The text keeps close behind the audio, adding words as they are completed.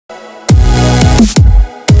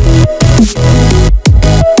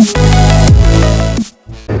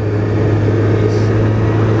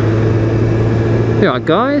Alright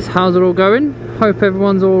guys, how's it all going? Hope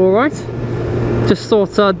everyone's all alright. Just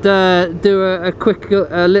thought I'd do a quick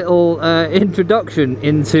little introduction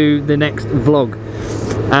into the next vlog,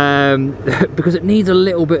 because it needs a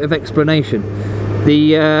little bit of explanation.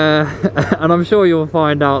 And I'm sure you'll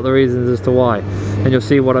find out the reasons as to why, and you'll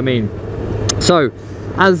see what I mean. So,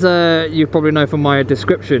 as you probably know from my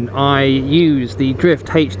description, I use the Drift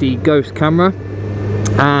HD Ghost camera,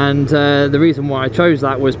 and the reason why I chose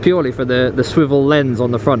that was purely for the swivel lens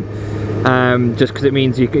on the front. Just because it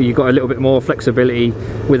means you got a little bit more flexibility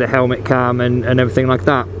with a helmet cam and everything like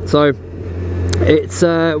that. So it's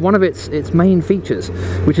one of its main features,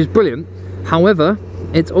 which is brilliant. However,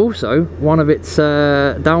 it's also one of its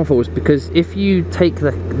downfalls, because if you take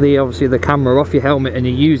obviously the camera off your helmet and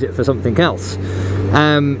you use it for something else,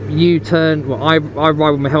 you turn, well, I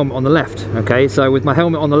ride with my helmet on the left, okay? So with my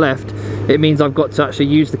helmet on the left, it means I've got to actually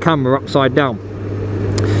use the camera upside down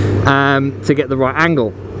to get the right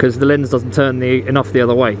angle, because the lens doesn't turn enough the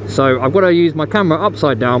other way. So I've got to use my camera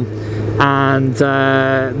upside down, and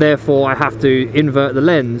therefore I have to invert the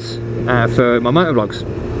lens for my motovlogs.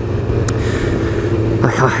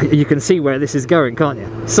 You can see where this is going, can't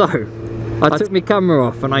you? So I took my camera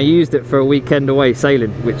off and I used it for a weekend away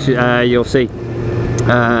sailing, which you'll see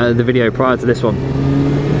the video prior to this one.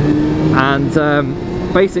 And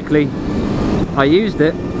basically I used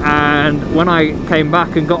it, and when I came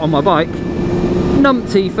back and got on my bike,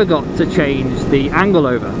 numpty forgot to change the angle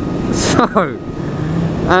over. So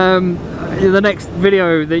the next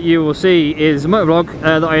video that you will see is a motovlog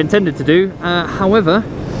that I intended to do. However,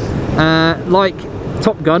 like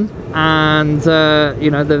Top Gun and you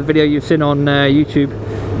know, the video you've seen on YouTube,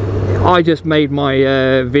 I just made my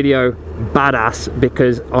video badass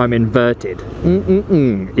because I'm inverted.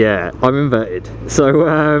 Yeah, I'm inverted.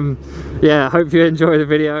 So yeah, hope you enjoy the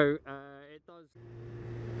video.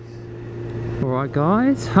 Alright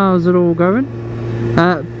guys, how's it all going?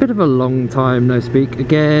 Bit of a long time no speak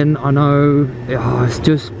again. I know it's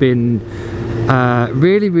just been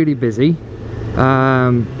really busy,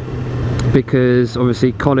 because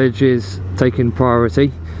obviously college is taking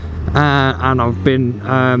priority, and I've been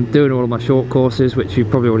doing all of my short courses, which you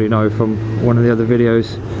probably already know from one of the other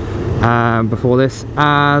videos before this,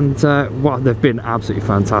 and well, they've been absolutely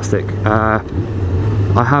fantastic.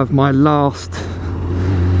 I have my last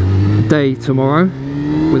day tomorrow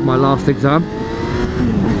with my last exam,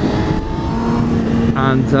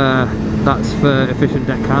 and that's for efficient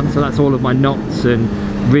deckhand, so that's all of my knots and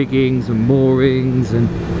riggings and moorings and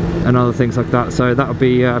other things like that. So that'll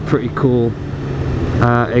be a pretty cool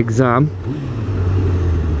exam.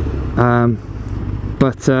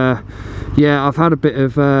 But yeah, I've had a bit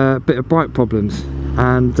of bike problems,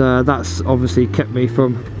 and that's obviously kept me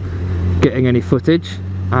from getting any footage,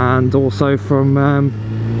 and also from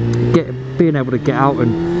being able to get out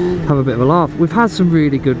and have a bit of a laugh. We've had some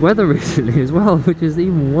really good weather recently as well, which is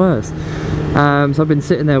even worse. So I've been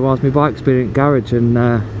sitting there whilst my bike's been in the garage, and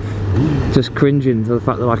just cringing to the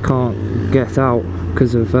fact that I can't get out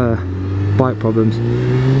because of bike problems.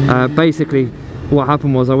 Basically what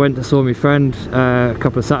happened was I went to saw my friend a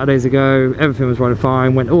couple of Saturdays ago. Everything was running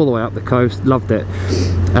fine, went all the way up the coast, loved it.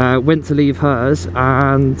 Went to leave hers,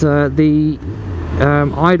 and the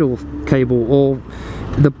idle cable, or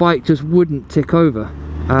the bike, just wouldn't tick over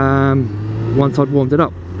once I'd warmed it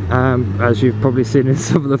up, as you've probably seen in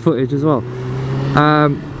some of the footage as well.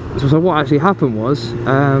 So what actually happened was,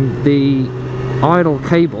 the idle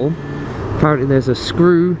cable, apparently there's a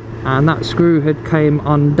screw, and that screw had came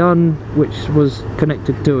undone, which was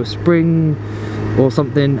connected to a spring or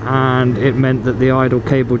something, and it meant that the idle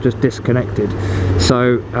cable just disconnected,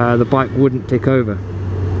 so the bike wouldn't tick over.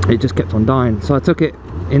 It just kept on dying. So I took it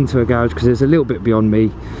into a garage because it's a little bit beyond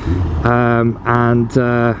me, and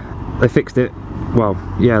they fixed it. Well,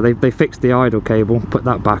 yeah, they fixed the idle cable, put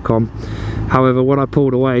that back on. However, when I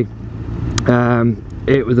pulled away,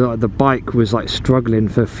 it was the bike was like struggling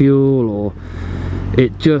for fuel, or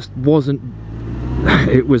it just wasn't.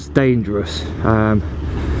 It was dangerous, in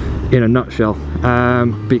a nutshell,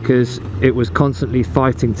 because it was constantly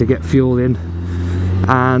fighting to get fuel in,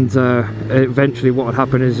 and eventually what would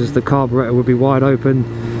happen is the carburetor would be wide open,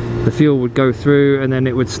 the fuel would go through, and then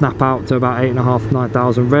it would snap out to about 8,500 to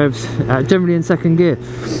 9,000 revs, generally in second gear,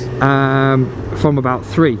 from about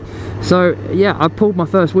 3. So yeah, I pulled my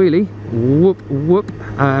first wheelie, whoop,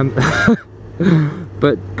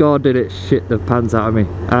 but God, did it shit the pants out of me.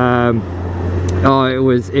 Oh,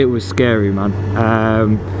 it was scary, man.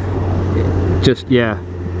 Just, yeah.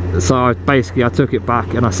 So I took it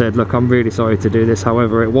back and I said, look, I'm really sorry to do this,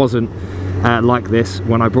 however it wasn't like this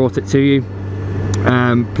when I brought it to you.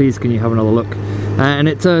 Please can you have another look? and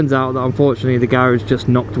it turns out that unfortunately the garage just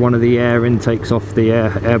knocked one of the air intakes off the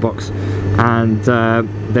airbox, and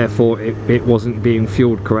therefore it wasn't being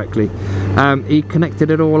fueled correctly. He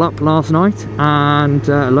connected it all up last night, and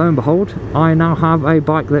lo and behold, I now have a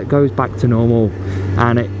bike that goes back to normal,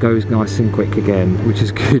 and it goes nice and quick again, which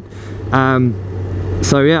is good.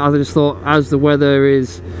 So yeah, I just thought, as the weather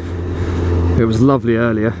is, it was lovely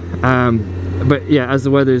earlier, but yeah, as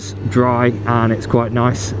the weather's dry and it's quite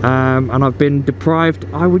nice, and I've been deprived,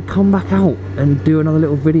 I would come back out and do another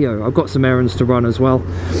little video. I've got some errands to run as well,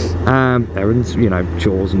 errands, you know,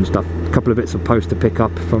 chores and stuff, a couple of bits of post to pick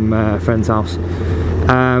up from a friend's house,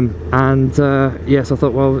 and yes, I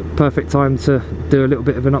thought, well, perfect time to do a little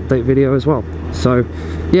bit of an update video as well. So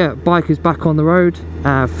yeah, bike is back on the road.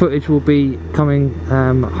 Footage will be coming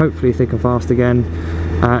hopefully thick and fast again.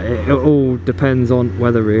 It all depends on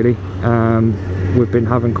weather really. We've been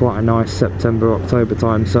having quite a nice September, October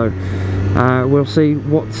time, so we'll see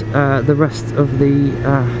what the rest of the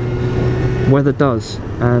weather does,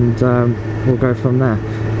 and we'll go from there.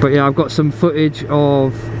 But yeah, I've got some footage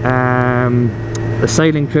of the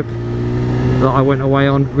sailing trip that I went away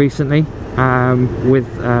on recently with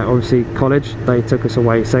obviously college. They took us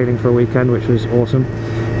away sailing for a weekend, which was awesome,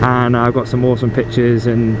 and I've got some awesome pictures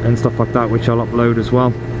and stuff like that, which I'll upload as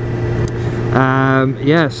well.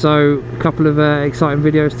 Yeah, so a couple of exciting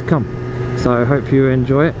videos to come, so I hope you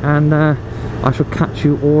enjoy it, and I shall catch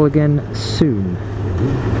you all again soon.